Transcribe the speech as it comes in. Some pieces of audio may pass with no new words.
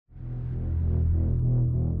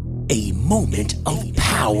A moment of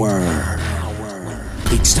power.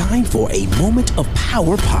 It's time for a Moment of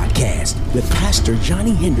Power podcast with Pastor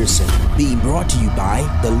Johnny Henderson, being brought to you by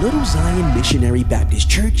the Little Zion Missionary Baptist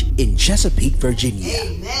Church in Chesapeake, Virginia.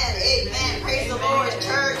 Amen, amen. Praise the Lord,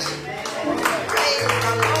 church. Praise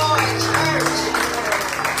the Lord, church.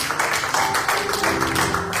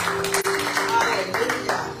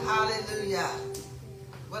 Hallelujah, hallelujah.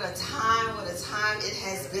 What a time it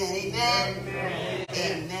has been. Amen,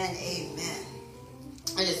 amen, amen.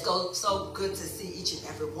 It is so good to see each and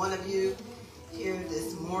every one of you here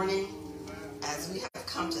this morning as we have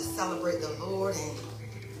come to celebrate the Lord and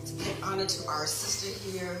to give honor to our sister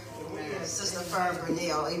here, Sister Fern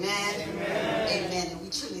Burnell. Amen. Amen. And we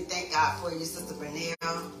truly thank God for you, Sister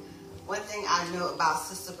Burnell. One thing I know about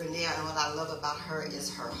Sister Burnell and what I love about her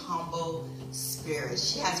is her humble spirit.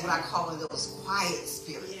 She has what I call one of those quiet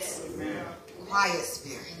spirits. Quiet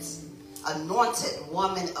spirits. Anointed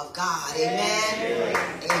woman of God. Amen.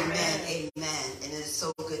 Amen. Amen. And it is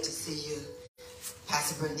so good to see you,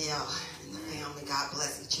 Pastor Burnell and the family. God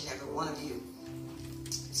bless each and every one of you.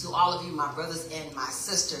 To all of you, my brothers and my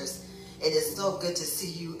sisters, it is so good to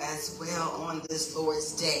see you as well on this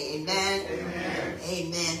Lord's Day. Amen.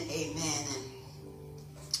 Amen. Amen.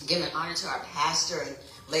 And giving honor to our pastor and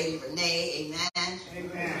Lady Renee. Amen.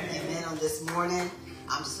 Amen. On this morning,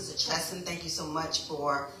 Sister Chesson, thank you so much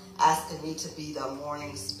for asking me to be the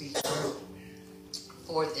morning speaker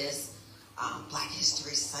for this Black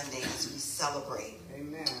History Sunday as we celebrate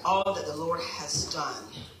all that the Lord has done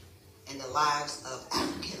in the lives of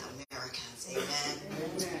African Americans. Amen.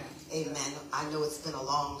 Amen. I know it's been a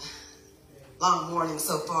long morning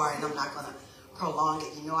so far, and I'm not going to prolong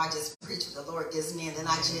it. You know, I just preach what the Lord gives me, and then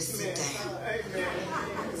I just sit down.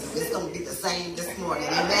 It's going to be the same this morning.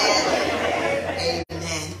 Amen.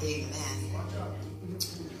 Amen. Amen.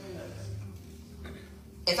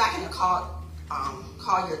 If I can call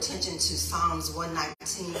your attention to Psalms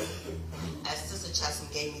 119, as Sister Chesson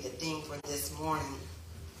gave me the theme for this morning.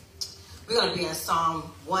 We're going to be in Psalm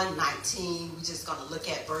 119. We're just going to look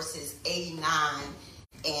at verses 89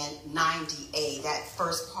 and 90a, that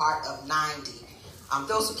first part of 90.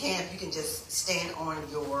 Those who can, if you can just stand on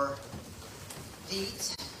your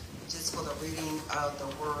feet, just for the reading of the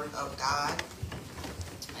Word of God.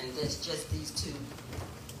 And there's just these two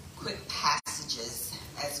quick passages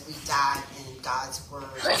as we dive in God's Word.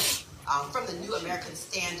 From the New American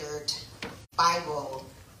Standard Bible,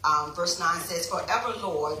 verse 9 says, "Forever,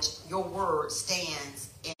 Lord, your word stands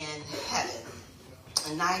in heaven."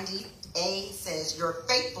 And 90a says, "Your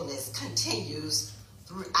faithfulness continues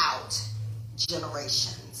throughout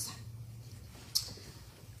generations."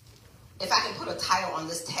 If I can put a title on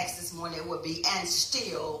this text this morning, it would be, "And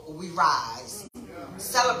Still We Rise,"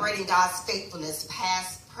 celebrating God's faithfulness,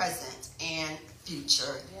 past, present, and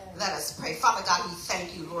future. Let us pray. Father God, we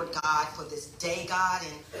thank you, Lord God, for this day, God,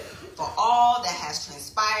 and for all that has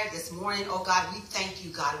transpired this morning. Oh God, we thank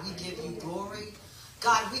you, God. We give you glory.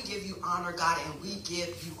 God, we give you honor, God, and we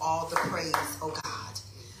give you all the praise, oh God.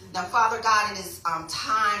 Now, Father God, it is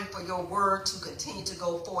time for your word to continue to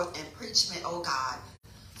go forth in preachment, oh God.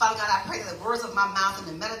 Father God, I pray that the words of my mouth and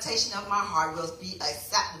the meditation of my heart will be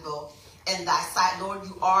acceptable in thy sight. Lord,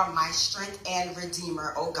 you are my strength and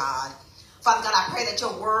redeemer, oh God. Father God, I pray that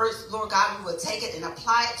your words, Lord God, we will take it and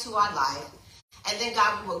apply it to our life. And then,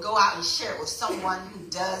 God, we will go out and share it with someone who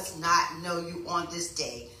does not know you on this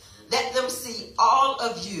day. Let them see all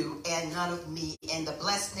of you and none of me. In the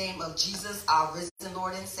blessed name of Jesus, our risen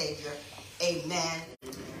Lord and Savior. Amen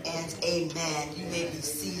and amen. You may be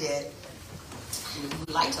seated. And we'd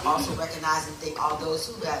like to also recognize and thank all those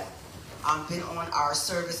who have been on our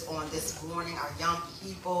service on this morning, our young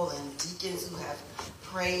people and deacons who have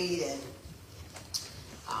prayed, and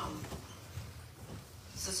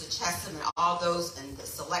Sister Chesson and all those in the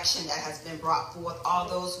selection that has been brought forth, all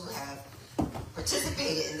those who have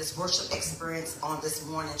participated in this worship experience on this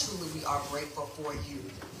morning. Truly, we are grateful for you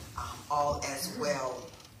all as well.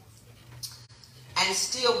 And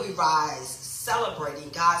still we rise, celebrating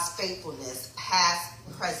God's faithfulness, past,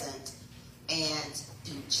 present, and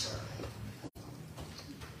future.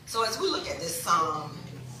 So as we look at this Psalm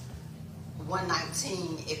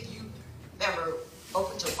 119, if you ever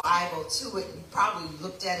opened your Bible to it, you probably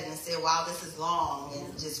looked at it and said, wow, this is long,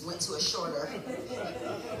 and just went to a shorter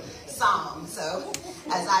psalm. So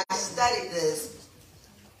as I studied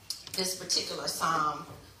this particular psalm,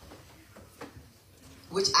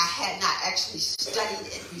 which I had not actually studied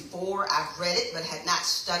it before, I've read it, but had not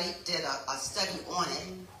did a study on it.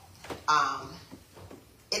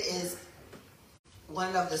 It is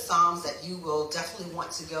one of the psalms that you will definitely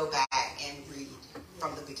want to go back and read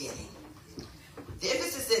from the beginning. The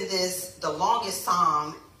emphasis in this, the longest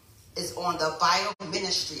psalm, is on the vital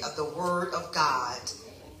ministry of the Word of God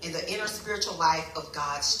in the inner spiritual life of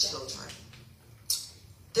God's children.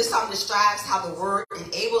 This psalm describes how the Word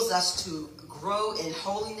enables us to grow in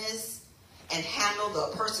holiness and handle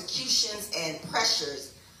the persecutions and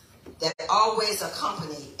pressures that always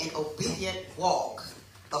accompany an obedient walk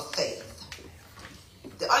of faith.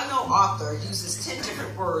 The unknown author uses 10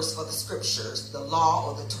 different words for the scriptures, the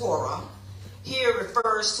law or the Torah. Here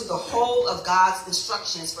refers to the whole of God's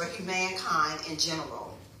instructions for humankind in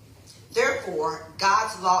general. Therefore,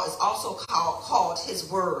 God's law is also called his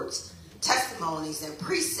words, testimonies and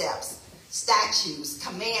precepts, statutes,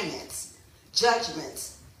 commandments,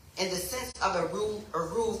 judgments, in the sense of a rule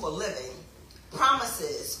for living,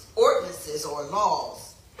 promises, ordinances or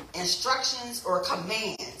laws, instructions or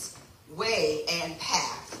commands, way and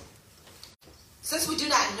path. Since we do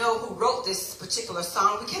not know who wrote this particular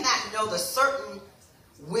psalm, we cannot know the certain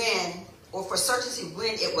when, or for certainty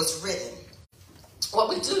when it was written. What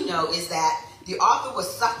we do know is that the author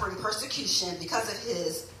was suffering persecution because of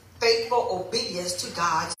his faithful obedience to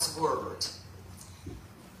God's word.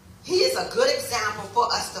 He is a good example for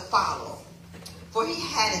us to follow, for he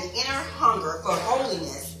had an inner hunger for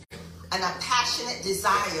holiness and a passionate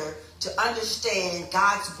desire to understand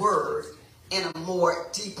God's word in a more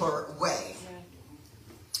deeper way.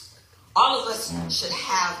 All of us should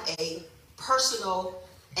have a personal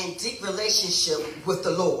and deep relationship with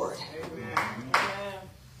the Lord. Amen.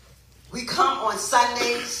 We come on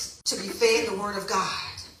Sundays to be fed the word of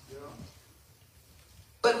God.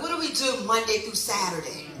 But what do we do Monday through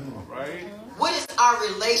Saturday? Right. What is our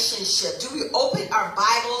relationship? Do we open our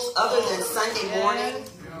Bibles other than Sunday morning?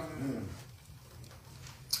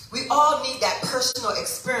 We all need that personal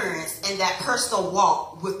experience and that personal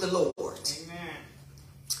walk with the Lord. Amen.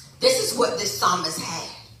 This is what this psalmist had.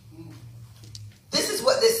 This is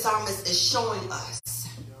what this psalmist is showing us.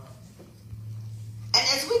 And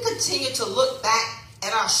as we continue to look back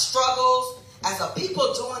at our struggles as a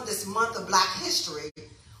people during this month of Black history,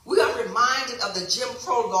 we are reminded of the Jim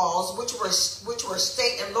Crow laws, which were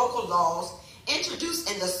state and local laws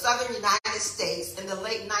introduced in the southern United States in the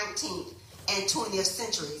late 19th and 20th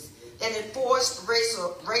centuries that enforced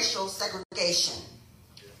racial segregation.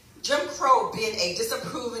 Jim Crow being a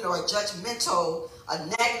disapproving or a judgmental, a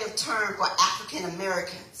negative term for African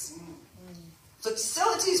Americans.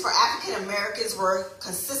 Facilities for African Americans were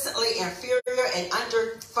consistently inferior and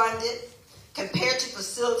underfunded compared to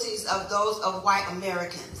facilities of those of white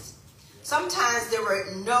Americans. Sometimes there were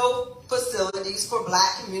no facilities for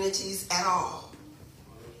Black communities at all.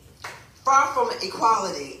 Far from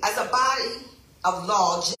equality, as a body of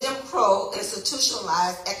law, Jim Crow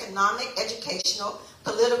institutionalized economic, educational,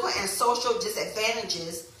 political, and social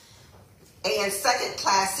disadvantages and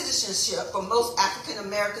second-class citizenship for most African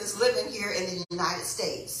Americans living here in the United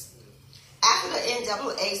States. After the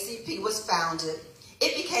NAACP was founded,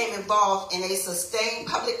 it became involved in a sustained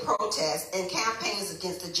public protest and campaigns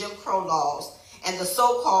against the Jim Crow laws and the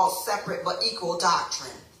so-called separate but equal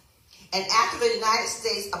doctrine. And after the United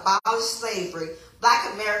States abolished slavery,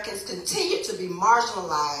 Black Americans continued to be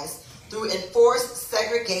marginalized through enforced,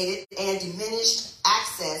 segregated, and diminished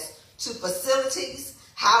access to facilities,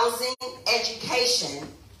 housing, education,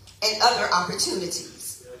 and other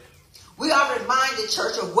opportunities. We are reminded,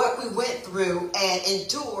 church, of what we went through and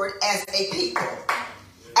endured as a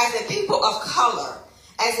people of color,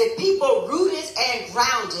 as a people rooted and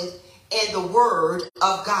grounded in the Word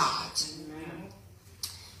of God.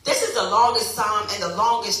 This is the longest psalm and the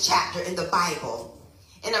longest chapter in the Bible.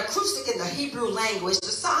 In acoustic in the Hebrew language, the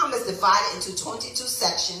psalm is divided into 22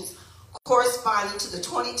 sections corresponding to the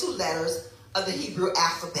 22 letters of the Hebrew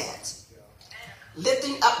alphabet,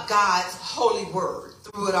 lifting up God's holy word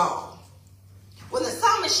through it all. When the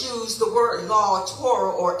psalmist used the word law,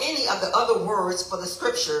 Torah, or any of the other words for the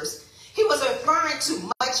scriptures, he was referring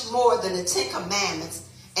to much more than the 10 Commandments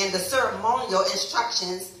and the ceremonial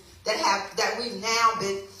instructions that we've now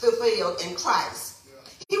been fulfilled in Christ.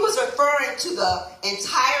 He was referring to the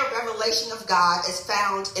entire revelation of God as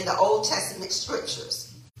found in the Old Testament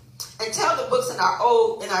scriptures. Until the books in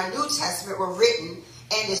our New Testament were written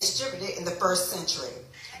and distributed in the first century,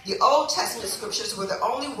 the Old Testament scriptures were the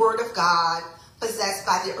only word of God possessed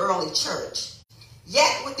by the early church.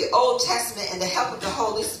 Yet, with the Old Testament and the help of the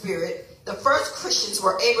Holy Spirit, the first Christians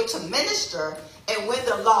were able to minister and win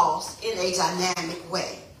the lost in a dynamic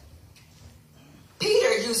way.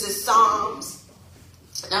 Peter uses Psalms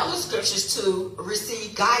and other scriptures to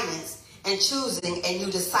receive guidance in choosing a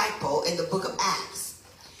new disciple in the book of Acts.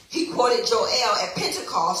 He quoted Joel at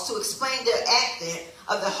Pentecost to explain the advent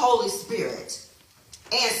of the Holy Spirit.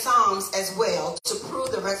 and Psalms as well to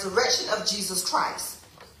prove the resurrection of Jesus Christ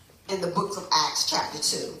in the books of Acts chapter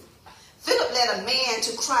 2. Philip led a man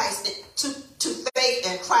to Christ, to faith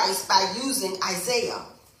in Christ by using Isaiah.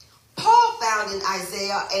 Paul found in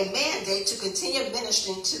Isaiah a mandate to continue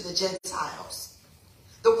ministering to the Gentiles.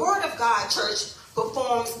 The Word of God, church,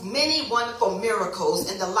 performs many wonderful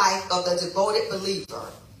miracles in the life of the devoted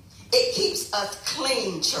believer. It keeps us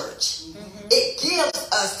clean, church. It gives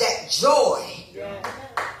us that joy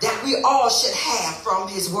that we all should have from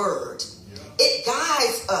his word. It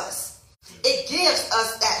guides us. It gives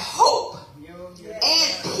us that hope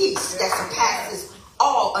and peace that surpasses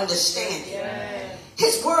all understanding.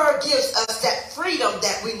 His word gives us that freedom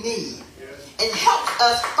that we need and helps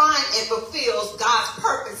us find and fulfill God's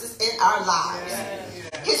purposes in our lives.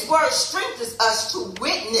 His word strengthens us to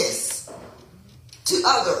witness to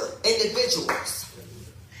other individuals.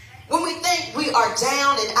 When we think we are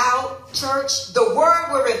down and out, church, the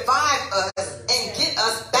word will revive us and get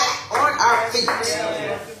us back on our feet.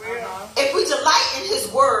 If we delight in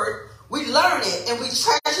his word, we learn it and we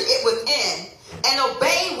treasure it within and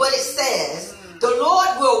obey what it says, the Lord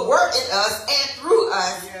will work in us and through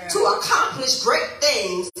us to accomplish great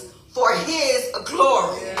things for his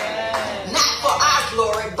glory. Not for our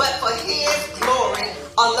glory, but for his glory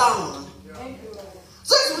alone.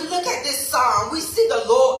 So as we look at this psalm, we see the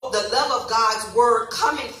love of God's word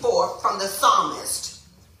coming forth from the psalmist.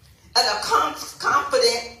 In a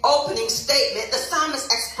confident opening statement, the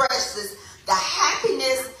psalmist expresses the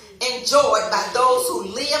happiness enjoyed by those who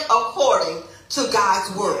live according to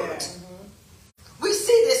God's word. We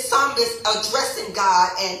see this psalmist addressing God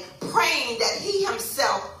and praying that he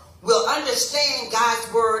himself will understand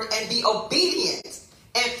God's word and be obedient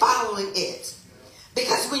and following it.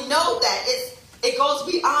 Because we know that it goes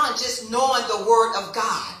beyond just knowing the word of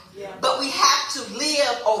God. But we have to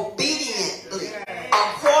live obediently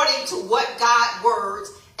according to what God's word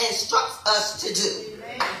instructs us to do.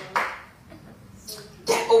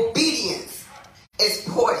 That obedience is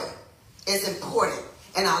important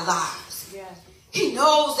in our lives. He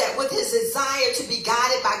knows that with his desire to be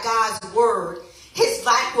guided by God's word, his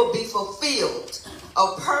life will be fulfilled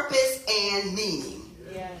of purpose and meaning.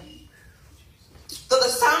 Though the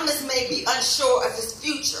psalmist may be unsure of his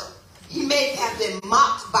future, he may have been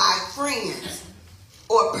mocked by friends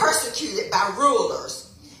or persecuted by rulers,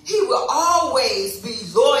 he will always be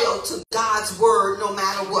loyal to God's word no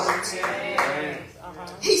matter what.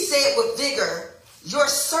 He said with vigor, "Your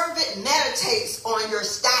servant meditates on your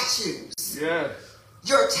statutes.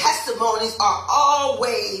 Your testimonies are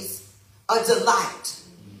always a delight.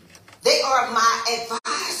 They are my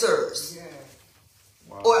advisors."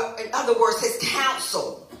 Or in other words, his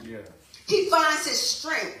counsel. He finds his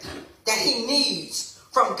strength that he needs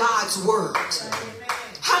from God's word.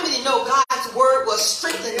 How many know God's word will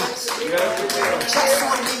strengthen us just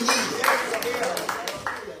when we need it?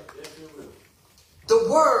 The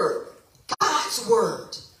word, God's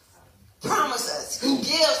word, promises. He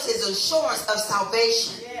gives his assurance of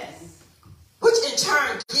salvation, which in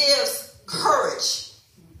turn gives courage,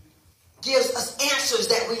 gives us answers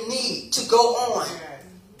that we need to go on.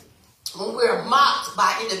 When we're mocked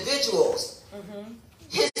by individuals,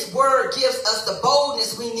 his word gives us the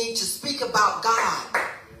boldness we need to speak about God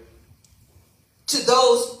to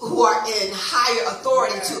those who are in higher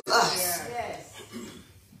authority to us.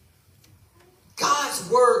 God's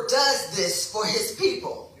word does this for his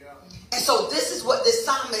people. And so this is what this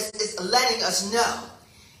psalmist is letting us know.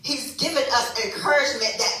 He's giving us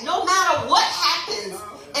encouragement that no matter what happens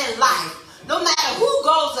in life, no matter who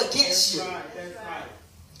goes against you,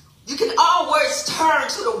 you can always turn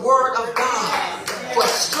to the word of God for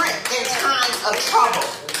strength in times of trouble.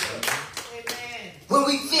 When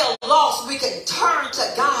we feel lost, we can turn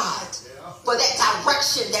to God for that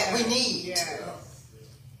direction that we need.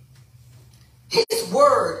 His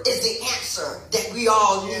word is the answer that we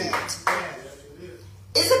all need.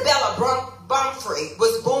 Isabella Bumfrey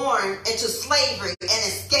was born into slavery and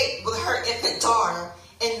escaped with her infant daughter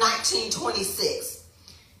in 1926.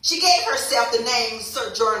 She gave herself the name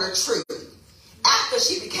Sojourner Truth after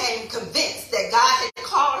she became convinced that God had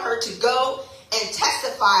called her to go and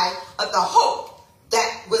testify of the hope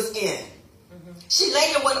that was in. She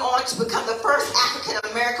later went on to become the first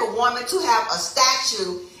African-American woman to have a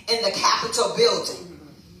statue in the Capitol building.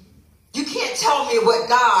 You can't tell me what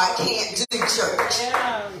God can't do, church.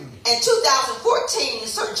 In 2014,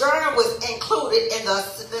 Sojourner was included in the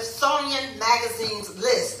Smithsonian Magazine's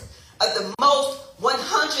list of the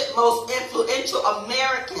 100 most influential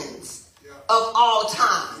Americans of all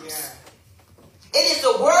times. It is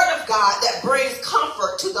the word of God that brings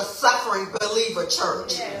comfort to the suffering believer,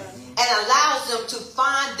 church. and allows them to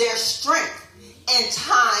find their strength in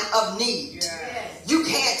time of need. You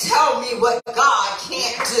can't tell me what God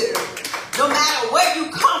can't do. No matter where you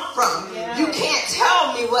come from, you can't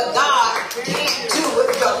tell me what God can't do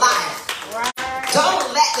with your life.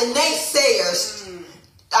 Don't let the naysayers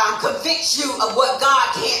convince you of what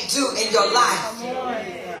God can't do in your life.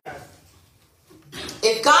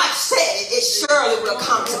 If God said it, it surely will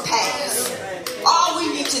come to pass. All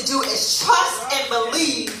we need to do is trust and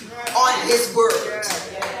believe on his word.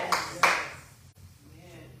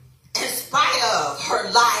 In spite of her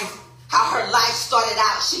life, how her life started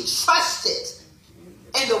out, she trusted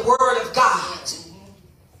in the word of God.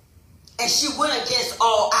 And she went against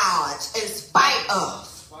all odds in spite of.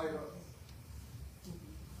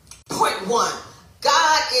 Point one,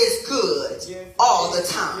 God is good all the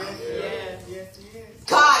time.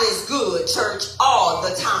 God is good, church, all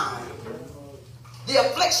the time. The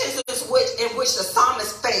afflictions in which the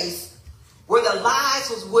psalmist faced were the lies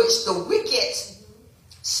with which the wicked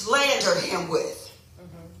slandered him with.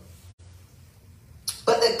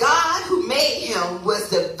 But the God who made him was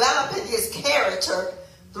developing his character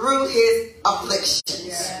through his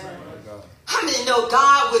afflictions. How many know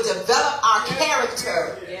God will develop our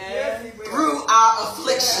character through our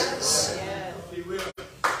afflictions?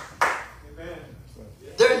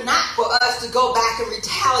 They're not for us to go back and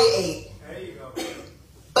retaliate,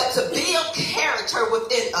 but to build character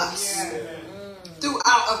within us through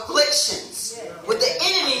our afflictions. What the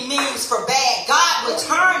enemy means for bad, God will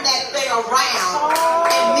turn that thing around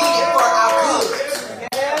and mean it for our good.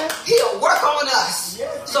 He'll work on us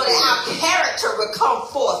so that our character will come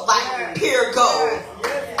forth like pure gold.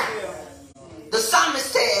 The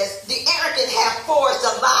psalmist says, the arrogant have forged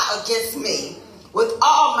a lie against me. With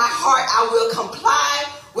all my heart I will comply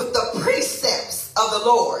with the precepts of the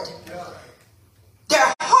Lord.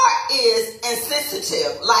 Their heart is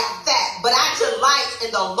insensitive like that, but I delight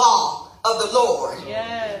in the law of the Lord.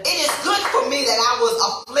 It is good for me that I was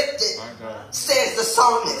afflicted, says the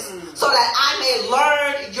psalmist, so that I may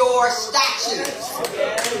learn your statutes.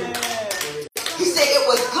 He said it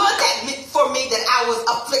was good for me that I was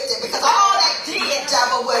afflicted, because all that did,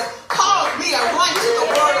 devil, was cause me to run to the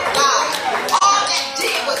word of God. All that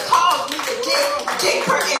did was cause me to dig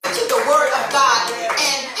deeper into the word of God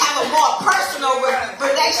and have a more personal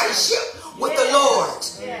relationship with the Lord.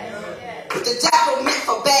 What the devil meant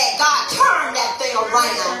for bad, God turned that thing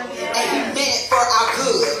around and he meant it for our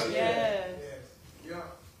good.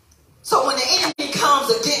 So when the enemy comes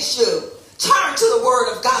against you, turn to the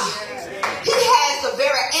word of God. He has the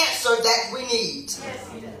very answer that we need.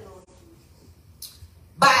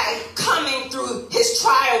 By coming through his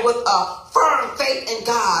trial with a firm faith in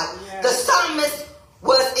God, the psalmist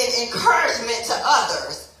was an encouragement to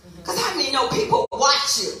others. Because how many know people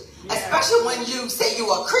watch you? Especially when you say you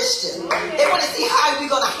are a Christian. They want to see how we're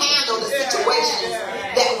going to handle the situations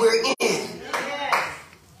that we're in.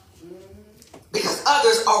 Because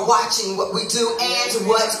others are watching what we do and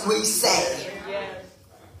what we say.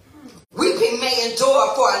 Weeping may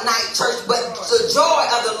endure for a night, church, but the joy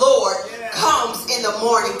of the Lord comes in the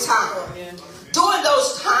morning time. During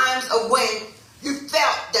those times of when you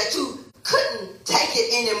felt that you couldn't take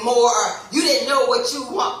it anymore, or you didn't know what you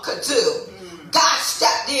could do, God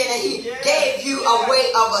stepped in and he gave you a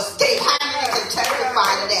way of escape. How many can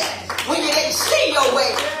testify to that? When you didn't see your way,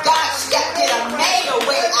 God stepped in and made a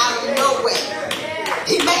way out of no way.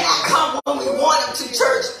 He may not come when we want him to,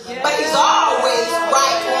 church, but he's always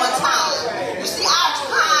right on time. You see, our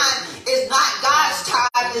time is not God's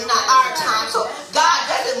time, it's not our time. So God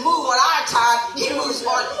doesn't move on our time, he moves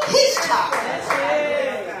on his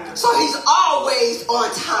time. So he's always on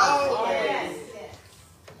time.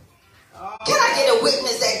 Can I get a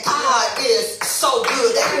witness that God is so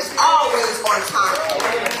good that he's always on time?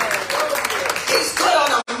 He's good on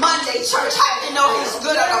a Monday, church. How do you know he's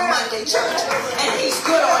good on a Monday, church? And he's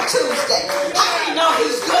good on Tuesday. How do you know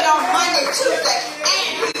he's good on Monday, Tuesday,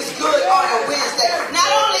 and he's good on a Wednesday? Not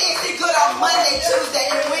only is he good on Monday, Tuesday,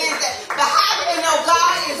 and Wednesday, but how do you know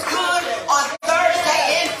God is good on Thursday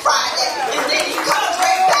and Friday? And then he comes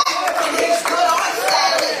right back and he's good on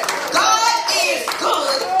Saturday. God is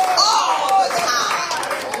good all the time.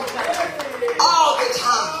 All the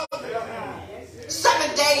time.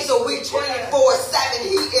 7 days a week, 24/7,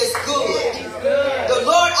 he is good. The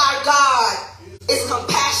Lord our God is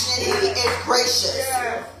compassionate, he is gracious.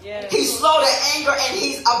 He's slow to anger and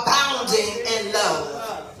he's abounding in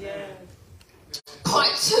love.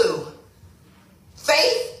 Point 2,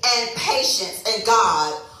 faith and patience in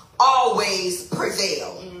God always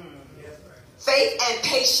prevail. Faith and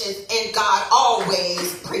patience in God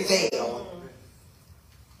always prevail.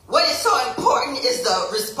 What is so important is the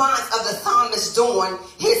response of the psalmist during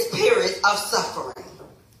his period of suffering.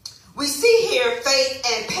 We see here faith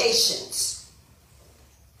and patience.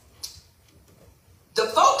 The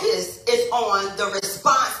focus is on the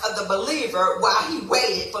response of the believer while he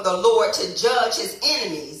waited for the Lord to judge his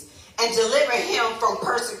enemies and deliver him from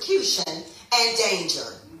persecution and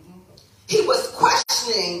danger. He was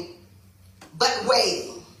questioning but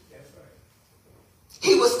waiting.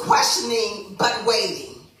 He was questioning but waiting.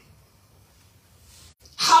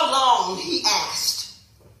 How long, he asked.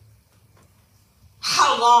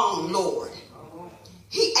 How long, Lord?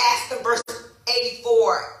 He asked in verse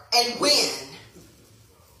 84, and when?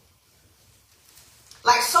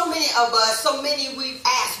 Like so many of us, so many we've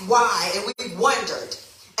asked why, and we've wondered,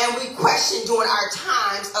 and we questioned during our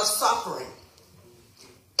times of suffering.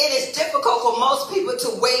 It is difficult for most people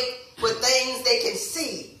to wait for things they can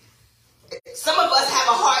see. Some of us have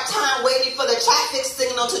a hard time waiting for the traffic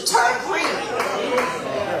signal to turn green.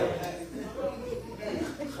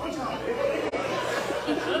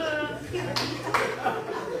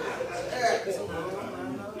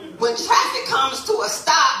 When traffic comes to a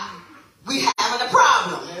stop, we having a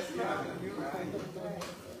problem.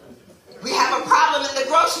 We have a problem in the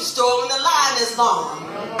grocery store when the line is long.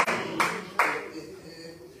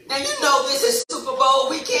 Now you know this is Super Bowl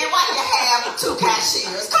weekend. Why do you have 2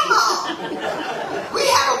 cashiers? Come on. We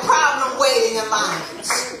have a problem waiting in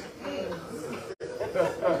lines.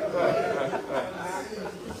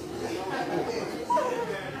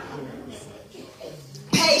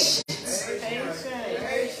 Patience.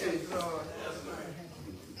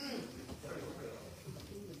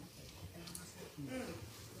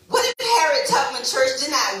 What if Harriet Tubman Church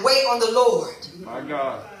did not wait on the Lord? My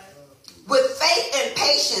God. With faith and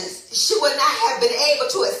patience, she would not have been able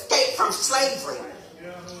to escape from slavery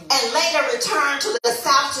and later return to the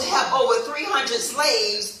South to help over 300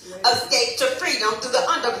 slaves escape to freedom through the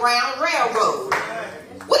Underground Railroad.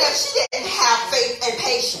 What if she didn't have faith and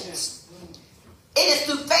patience? It is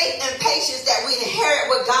through faith and patience that we inherit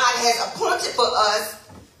what God has appointed for us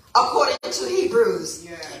according to Hebrews.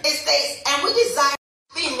 It states, and we desire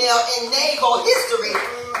female in naval history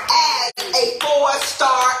as a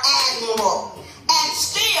 4-star admiral. And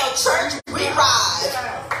still, church, we rise.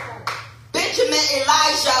 Benjamin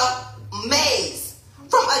Elijah Mays,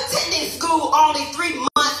 from attending school only 3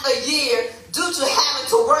 months a year due to having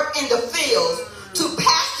to work in the fields, to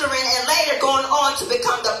pastoring and later going on to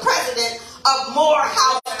become the president of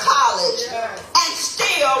Morehouse College. And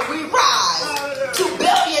still, we rise. To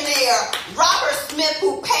billionaire Robert Smith,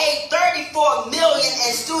 who paid $34 million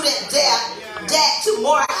in student debt to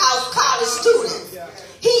Morehouse College students.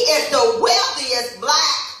 He is the wealthiest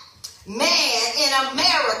black man in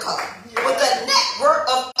America with a net worth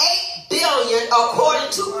of $8 billion according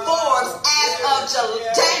to Forbes as of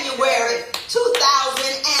January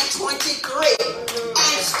 2023.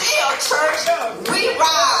 And still, church, we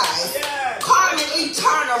rise. Carmen E.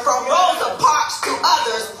 Turner, from Rosa Parks to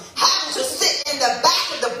others, having to sit in the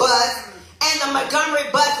back of the bus and the Montgomery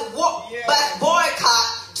bus boycott,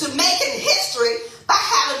 to making history by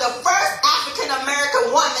having the first African-American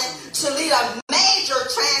woman to lead a major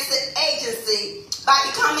transit agency by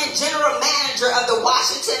becoming general manager of the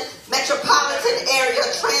Washington Metropolitan Area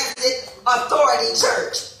Transit Authority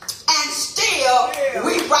Church. And still,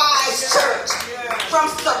 we rise, church. From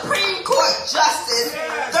Supreme Court Justice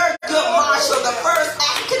Thurgood Marshall, the first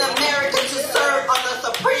African-American to serve on the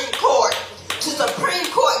Supreme Court, to Supreme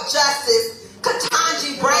Court Justice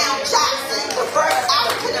Ketanji Brown Jackson, the first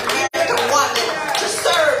African-American woman to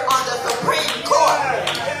serve on the Supreme Court.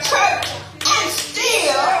 Church, and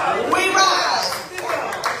still we rise.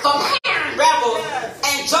 From Aaron Rebel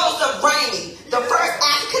and Joseph Rainey, the first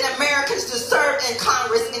African-Americans to serve in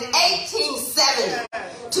Congress in 1870,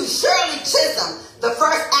 to Shirley Chisholm, the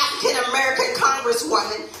first African-American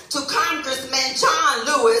congresswoman, to Congressman John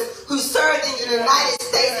Lewis, who served in the United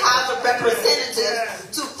States House of Representatives,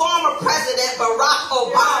 to former President Barack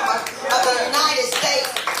Obama of the United States,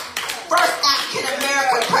 first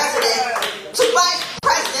African-American president, to Vice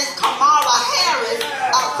President Kamala Harris,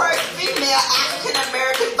 our first female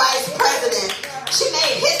African-American vice president. She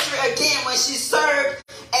made history again when she served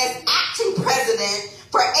as acting president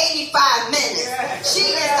for 85 minutes.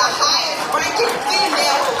 She is the highest ranking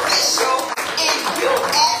female official in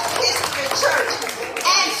U.S. history, church.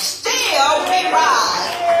 And still we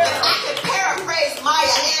rise. If I could paraphrase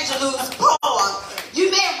Maya Angelou's poem,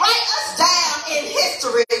 you may write us down in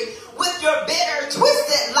history with your bitter,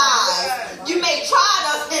 twisted lies. You may trod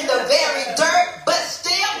us in the very dirt, but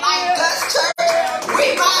still like us, church,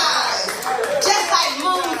 we rise. Just like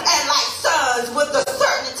moons and like suns with the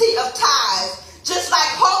certainty of tides. Just like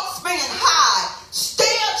hope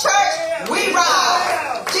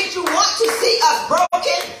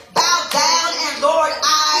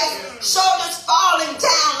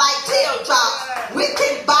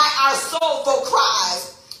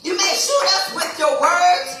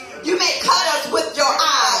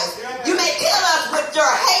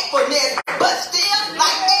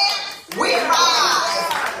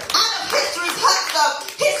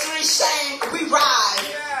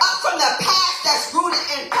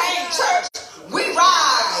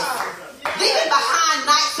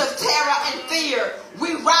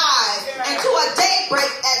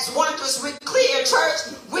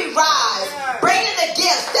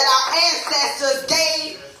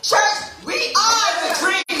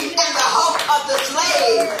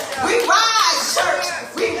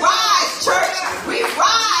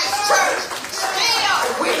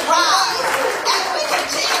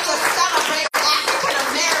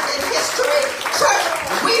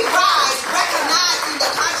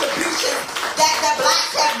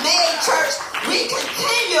have made, church, we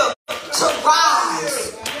continue to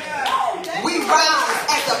rise. We rise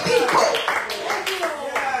as a people.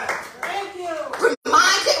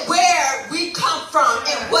 Reminded where we come from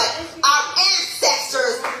and what our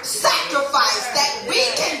ancestors sacrificed, that we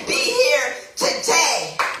can be here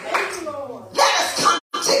today. Let us come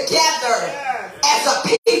together as a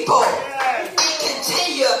people and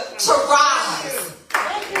continue to rise.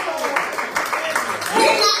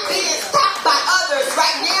 We're not being stopped by others.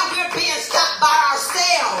 Right now we're being stopped by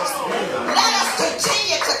ourselves. Let us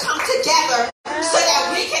continue to come together so that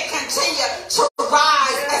we can continue to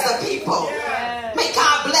rise as a people. May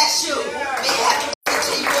God bless you. May heaven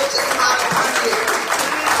continue to smile upon you.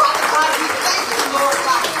 Father God, we thank you, Lord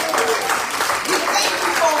God. We thank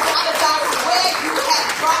you, oh Father God, for where you have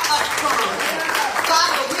brought us from.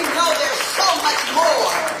 Father, we know there's so much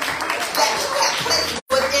more that you have placed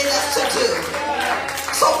within us to do.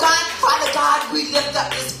 So God, Father God, we lift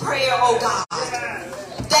up this prayer, oh God,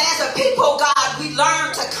 that as a people, God, we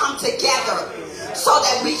learn to come together so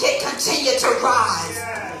that we can continue to rise.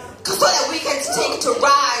 So that we can continue to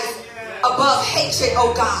rise above hatred,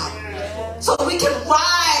 oh God. So we can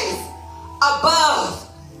rise above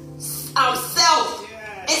our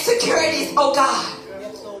self-insecurities, oh God.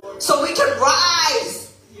 So we can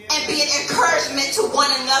rise and be an encouragement to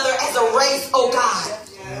one another as a race, oh God.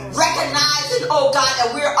 Recognizing, oh God,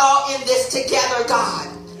 that we're all in this together, God.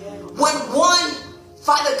 When one,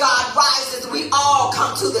 Father God, rises, we all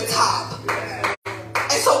come to the top.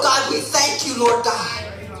 And so, God, we thank you, Lord God.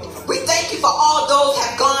 We thank you for all those who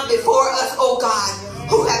have gone before us, oh God,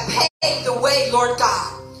 who have paved the way, Lord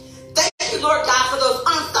God. Thank you, Lord God, for those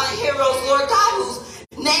unsung heroes, Lord God, whose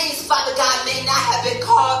names, Father God, may not have been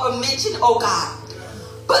called or mentioned, oh God.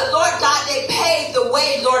 But, Lord God, they paved the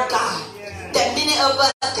way, Lord God, that many of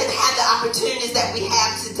us can have the opportunities that we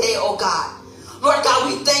have today, oh God. Lord God,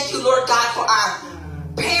 we thank you, Lord God, for our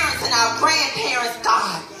parents and our grandparents,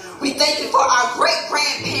 God. We thank you for our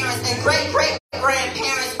great-grandparents and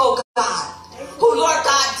great-great-grandparents, oh God, who, Lord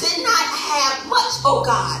God, did not have much, oh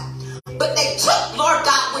God, but they took, Lord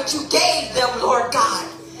God, what you gave them, Lord God,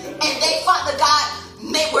 and they, Father God,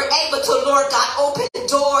 were able to, Lord God, open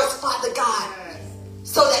doors, Father God,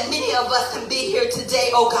 so that many of us can be here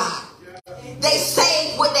today, oh God. They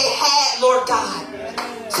saved what they had, Lord God,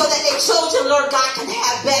 so that their children, Lord God, can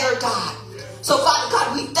have better, God. So, Father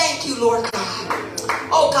God, we thank you, Lord God.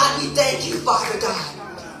 Oh, God, we thank you, Father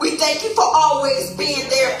God. We thank you for always being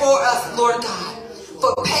there for us, Lord God,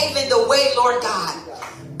 for paving the way, Lord God,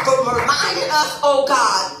 for reminding us, oh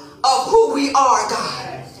God, of who we are, God.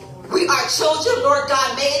 We are children, Lord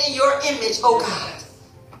God, made in your image, oh God.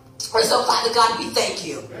 And so, Father God, we thank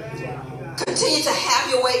you. Continue to have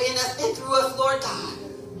your way in us and through us, Lord God,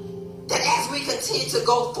 that as we continue to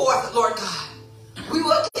go forth, Lord God, we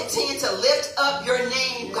will continue to lift up your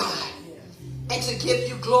name, God, and to give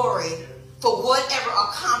you glory for whatever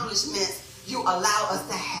accomplishments you allow us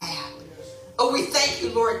to have. Oh, we thank you,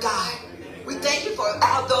 Lord God. We thank you for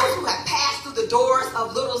all those who have passed through the doors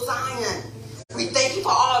of Little Zion. We thank you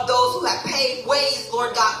for all those who have paved ways,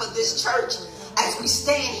 Lord God, for this church as we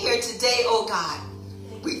stand here today, oh God.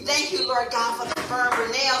 We thank you, Lord God, for the firm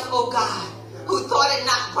Burnells, oh God, who thought it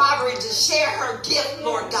not robbery to share her gift,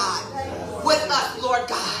 Lord God, with us, Lord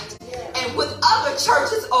God, and with other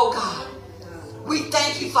churches, oh God. We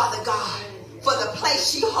thank you, Father God, for the place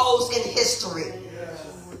she holds in history.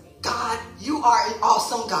 God, you are an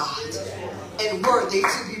awesome God and worthy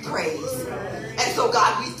to be praised. And so,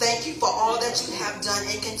 God, we thank you for all that you have done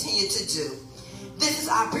and continue to do. This is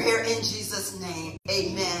our prayer in Jesus' name.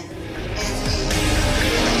 Amen and amen.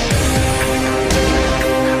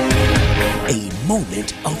 A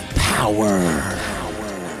moment of power.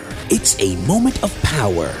 It's a moment of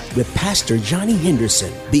power with Pastor Johnny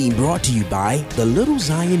Henderson, being brought to you by the Little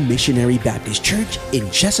Zion Missionary Baptist Church in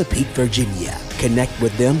Chesapeake, Virginia. Connect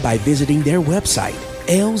with them by visiting their website,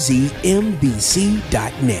 lzmbc.net.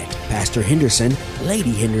 Pastor Henderson,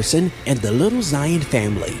 Lady Henderson, and the Little Zion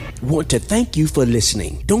family want to thank you for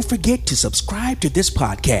listening. Don't forget to subscribe to this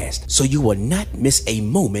podcast so you will not miss a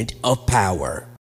moment of power.